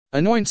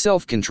Anoint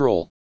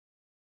self-control.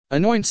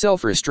 Anoint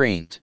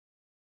self-restraint.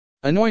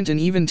 Anoint an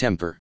even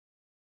temper.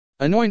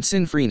 Anoint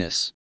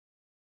sin-freeness.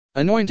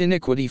 Anoint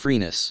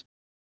iniquity-freeness.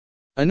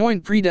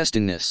 Anoint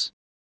predestinedness.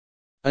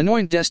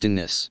 Anoint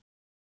destinedness.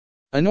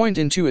 Anoint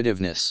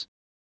intuitiveness.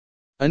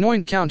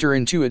 Anoint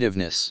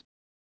counterintuitiveness.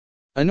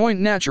 Anoint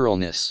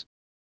naturalness.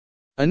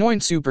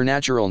 Anoint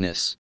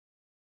supernaturalness.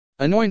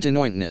 Anoint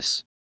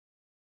anointness.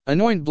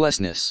 Anoint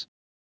blessedness.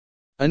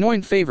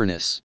 Anoint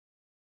favorness.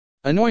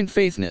 Anoint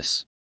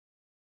faithness.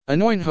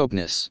 Anoint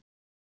hopeness.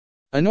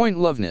 Anoint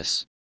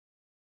loveness.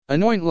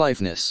 Anoint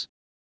lifeness.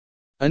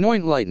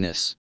 Anoint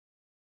lightness.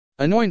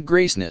 Anoint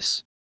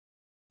graceness.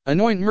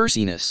 Anoint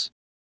merciness.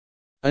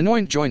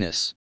 Anoint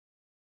joyness.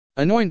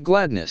 Anoint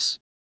gladness.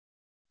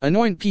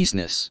 Anoint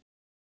peaceness.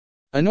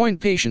 Anoint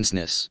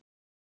patienceness.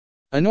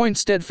 Anoint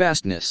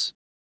steadfastness.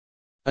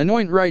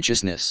 Anoint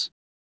righteousness.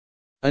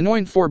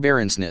 Anoint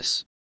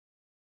forbearanceness.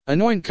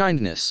 Anoint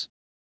kindness.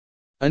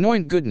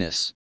 Anoint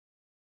goodness.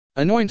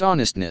 Anoint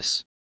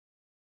honestness.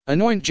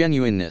 Anoint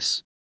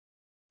genuineness.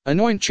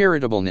 Anoint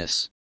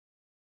charitableness.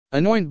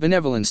 Anoint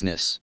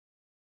benevolenceness.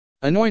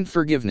 Anoint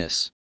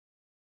forgiveness.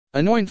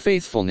 Anoint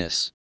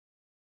faithfulness.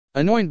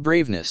 Anoint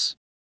braveness.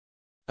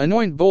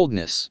 Anoint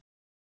boldness.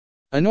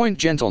 Anoint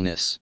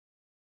gentleness.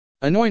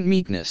 Anoint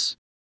meekness.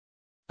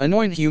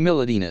 Anoint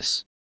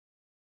humilityness.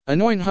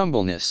 Anoint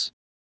humbleness.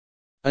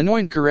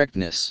 Anoint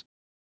correctness.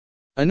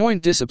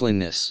 Anoint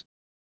disciplineness.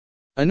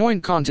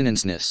 Anoint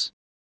continenceness.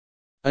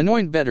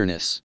 Anoint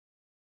betterness.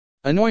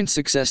 Anoint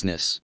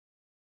successness.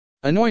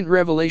 Anoint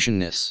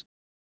revelationness.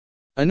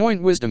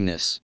 Anoint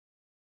wisdomness.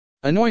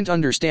 Anoint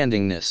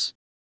understandingness.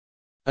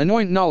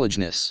 Anoint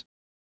knowledgeness.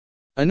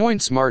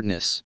 Anoint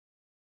smartness.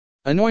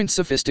 Anoint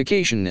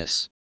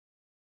sophisticationness.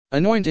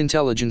 Anoint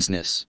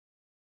intelligenceness.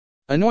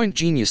 Anoint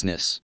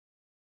geniusness.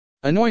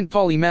 Anoint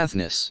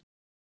polymathness.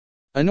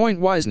 Anoint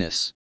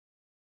wiseness.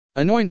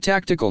 Anoint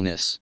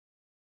tacticalness.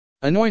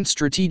 Anoint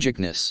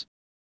strategicness.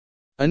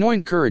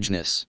 Anoint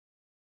courageness.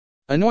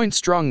 Anoint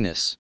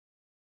strongness.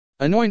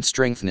 Anoint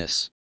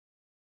strengthness.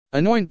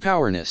 Anoint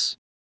powerness.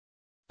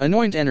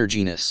 Anoint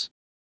energiness.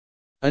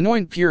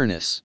 Anoint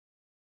pureness.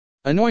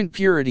 Anoint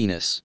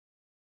purityness.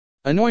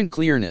 Anoint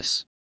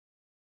clearness.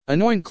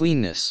 Anoint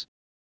cleanness.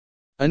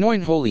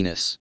 Anoint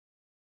holiness.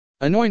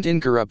 Anoint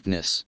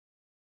incorruptness.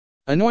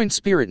 Anoint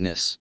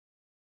spiritness.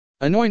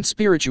 Anoint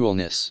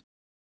spiritualness.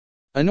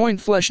 Anoint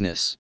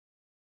fleshness.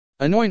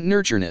 Anoint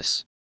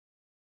nurtureness.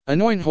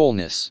 Anoint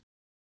wholeness.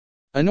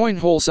 Anoint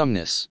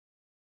wholesomeness.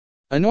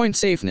 Anoint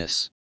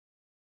safeness.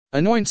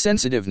 Anoint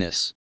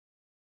sensitiveness.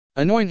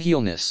 Anoint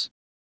healness.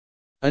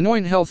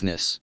 Anoint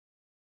healthness.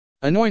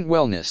 Anoint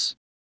wellness.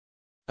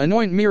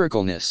 Anoint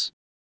miracleness.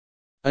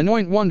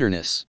 Anoint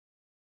wonderness.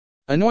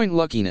 Anoint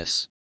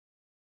luckiness.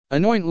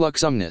 Anoint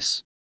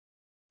lucksomeness.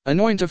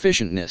 Anoint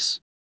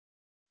efficientness.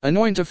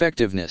 Anoint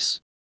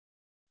effectiveness.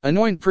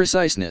 Anoint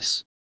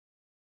preciseness.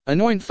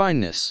 Anoint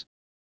fineness.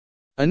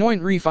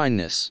 Anoint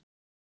refineness.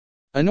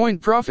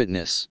 Anoint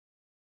profitness.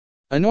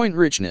 Anoint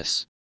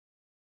richness.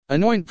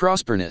 Anoint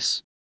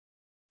prosperness.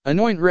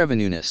 Anoint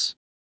revenueness.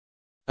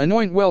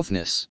 Anoint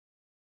wealthness.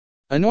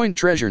 Anoint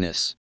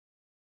treasureness.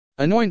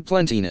 Anoint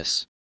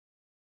plentiness.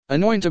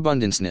 Anoint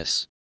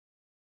abundanceness.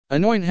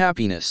 Anoint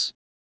happiness.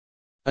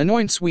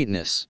 Anoint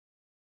sweetness.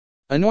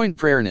 Anoint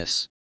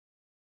prayerness.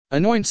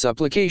 Anoint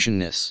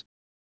supplicationness.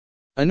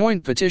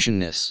 Anoint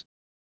petitionness.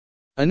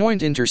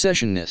 Anoint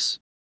intercessionness.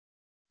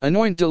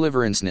 Anoint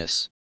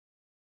deliveranceness.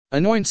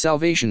 Anoint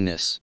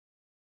salvationness.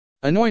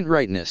 Anoint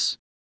rightness.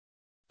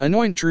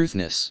 Anoint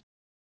truthness.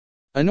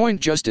 Anoint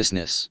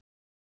justiceness.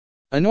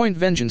 Anoint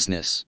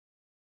vengeanceness.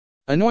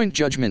 Anoint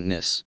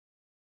judgmentness.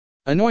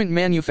 Anoint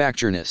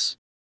manufactureness.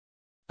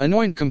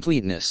 Anoint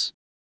completeness.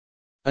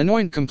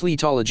 Anoint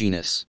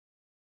completologyness.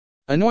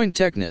 Anoint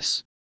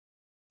techness.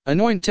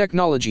 Anoint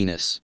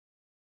technologyness.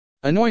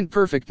 Anoint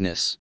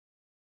perfectness.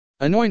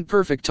 Anoint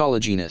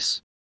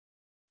perfectologyness.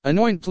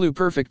 Anoint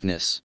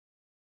pluperfectness.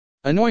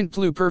 Anoint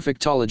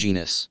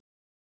pluperfectologyness.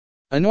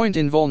 Anoint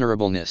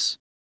invulnerableness.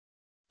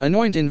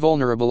 Anoint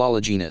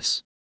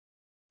invulnerableologyness.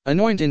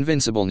 Anoint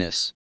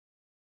invincibleness.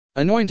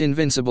 Anoint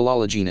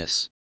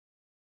invincibilologyness.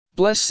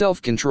 Bless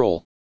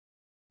self-control.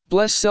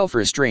 Bless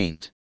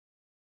self-restraint.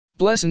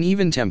 Bless an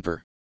even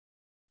temper.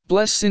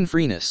 Bless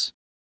sin-freeness.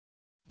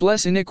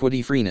 Bless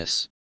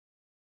iniquity-freeness.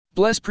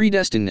 Bless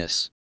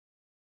predestinedness.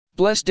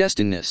 Bless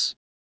destinedness.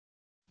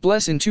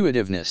 Bless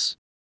intuitiveness.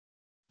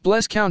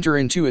 Bless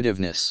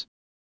counterintuitiveness.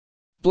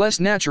 Bless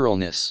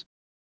naturalness.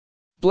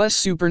 Bless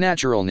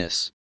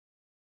supernaturalness.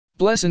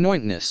 Bless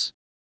anointness.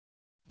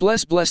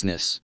 Bless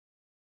blessedness.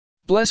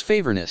 Bless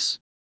favorness.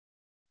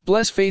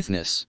 Bless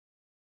faithness.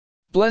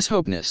 Bless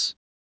hopeness.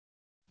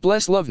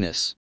 Bless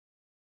loveness.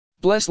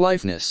 Bless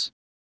lifeness.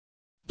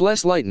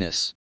 Bless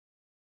lightness.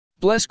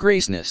 Bless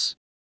graceness.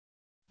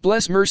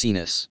 Bless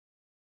merciness.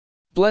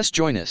 Bless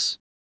joyness.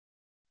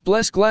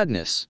 Bless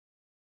gladness.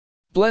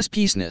 Bless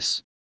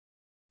peaceness.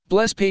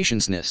 Bless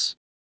patienceness.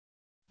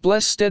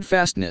 Bless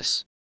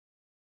steadfastness.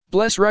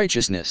 Bless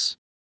righteousness.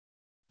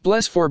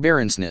 Bless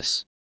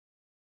forbearanceness.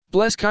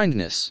 Bless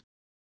kindness.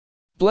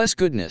 Bless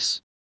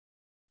goodness.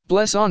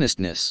 Bless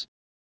honestness.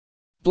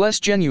 Bless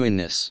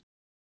genuineness.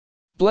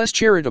 Bless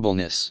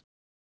charitableness.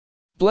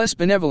 Bless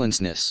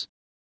benevolenceness.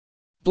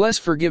 Bless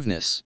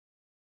forgiveness.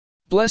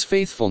 Bless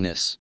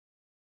faithfulness.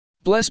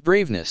 Bless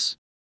braveness.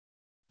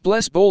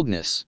 Bless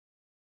boldness.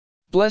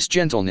 Bless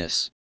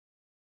gentleness.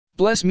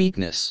 Bless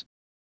meekness.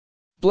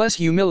 Bless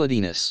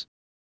humilityness.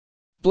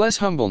 Bless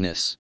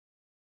humbleness.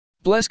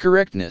 Bless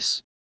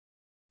correctness.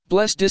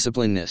 Bless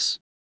disciplineness.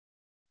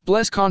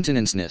 Bless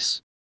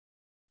continenceness.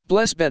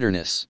 Bless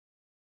betterness.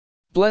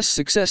 Bless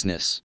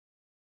successness.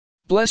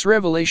 Bless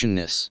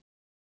revelationness.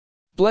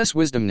 Bless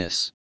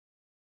wisdomness.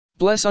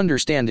 Bless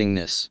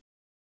understandingness.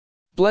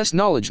 Bless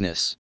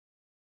knowledgeness.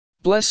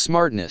 Bless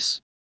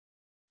smartness.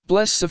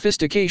 Bless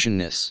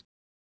sophisticationness.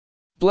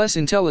 Bless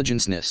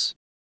intelligenceness.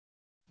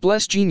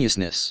 Bless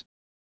geniusness.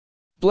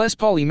 Bless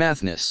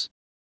polymathness.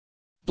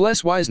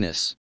 Bless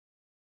wiseness.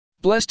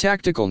 Bless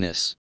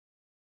tacticalness.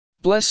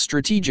 Bless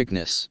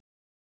strategicness.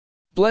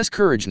 Bless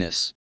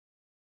courageness.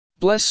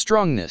 Bless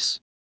strongness.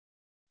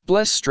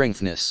 Bless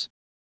strengthness.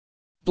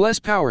 Bless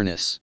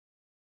powerness.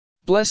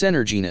 Bless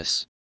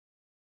energiness.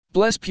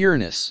 Bless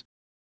pureness.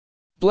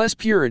 Bless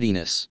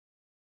purityness.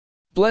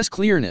 Bless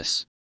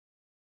clearness.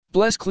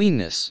 Bless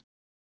cleanness.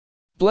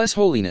 Bless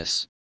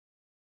holiness.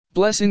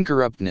 Bless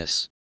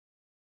incorruptness.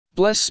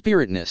 Bless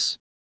spiritness.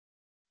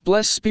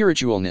 Bless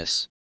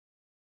spiritualness.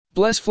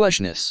 Bless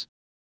fleshness.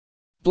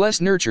 Bless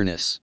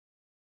nurtureness.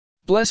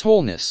 Bless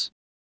wholeness.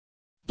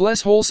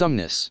 Bless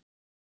wholesomeness.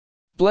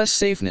 Bless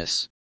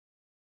safeness.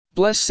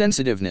 Bless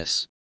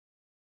sensitiveness.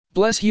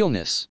 Bless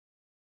healness.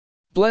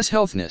 Bless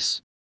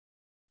healthness.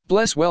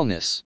 Bless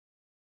wellness.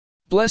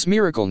 Bless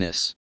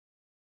miracleness.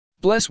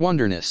 Bless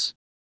wonderness.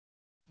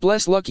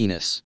 Bless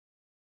luckiness.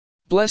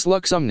 Bless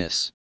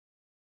lucksomeness.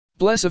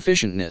 Bless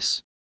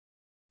efficientness.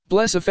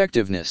 Bless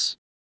effectiveness.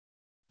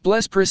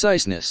 Bless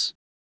preciseness.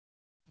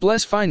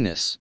 Bless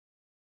fineness.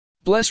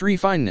 Bless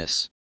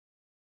refineness.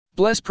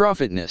 Bless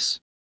profitness.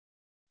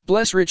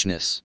 Bless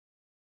richness.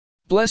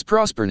 Bless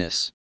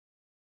prosperness.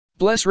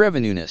 Bless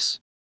revenueness.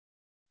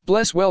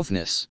 Bless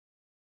wealthness.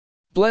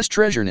 Bless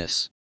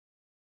treasureness.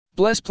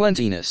 Bless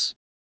plentiness.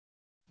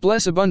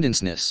 Bless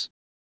abundanceness.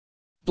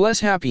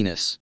 Bless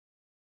happiness.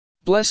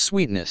 Bless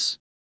sweetness.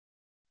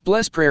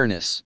 Bless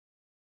prayerness.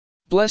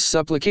 Bless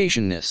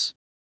supplicationness.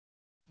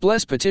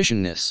 Bless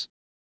petitionness.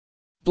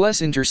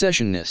 Bless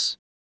intercessionness.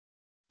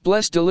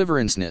 Bless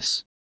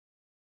deliveranceness.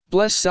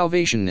 Bless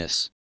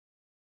salvationness.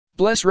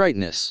 Bless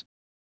rightness.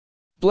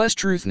 Bless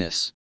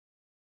truthness.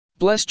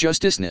 Bless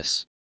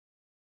justiceness.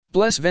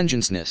 Bless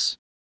vengeanceness.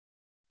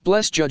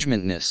 Bless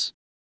judgmentness.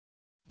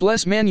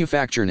 Bless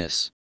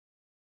manufactureness.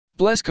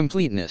 Bless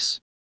completeness.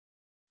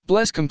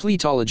 Bless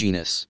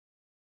completologyness.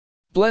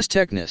 Bless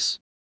techness.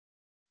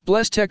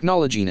 Bless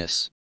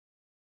technologyness.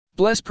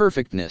 Bless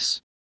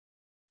perfectness.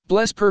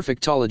 Bless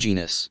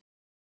perfectologyness.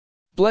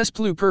 Bless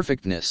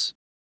pluperfectness.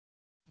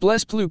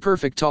 Bless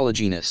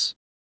pluperfectologyness.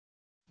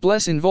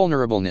 Bless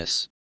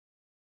invulnerableness.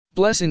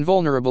 Bless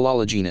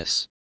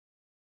invulnerableologyness.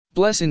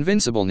 Bless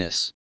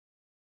invincibleness.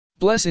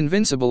 Bless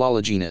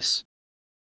invincibilologyness.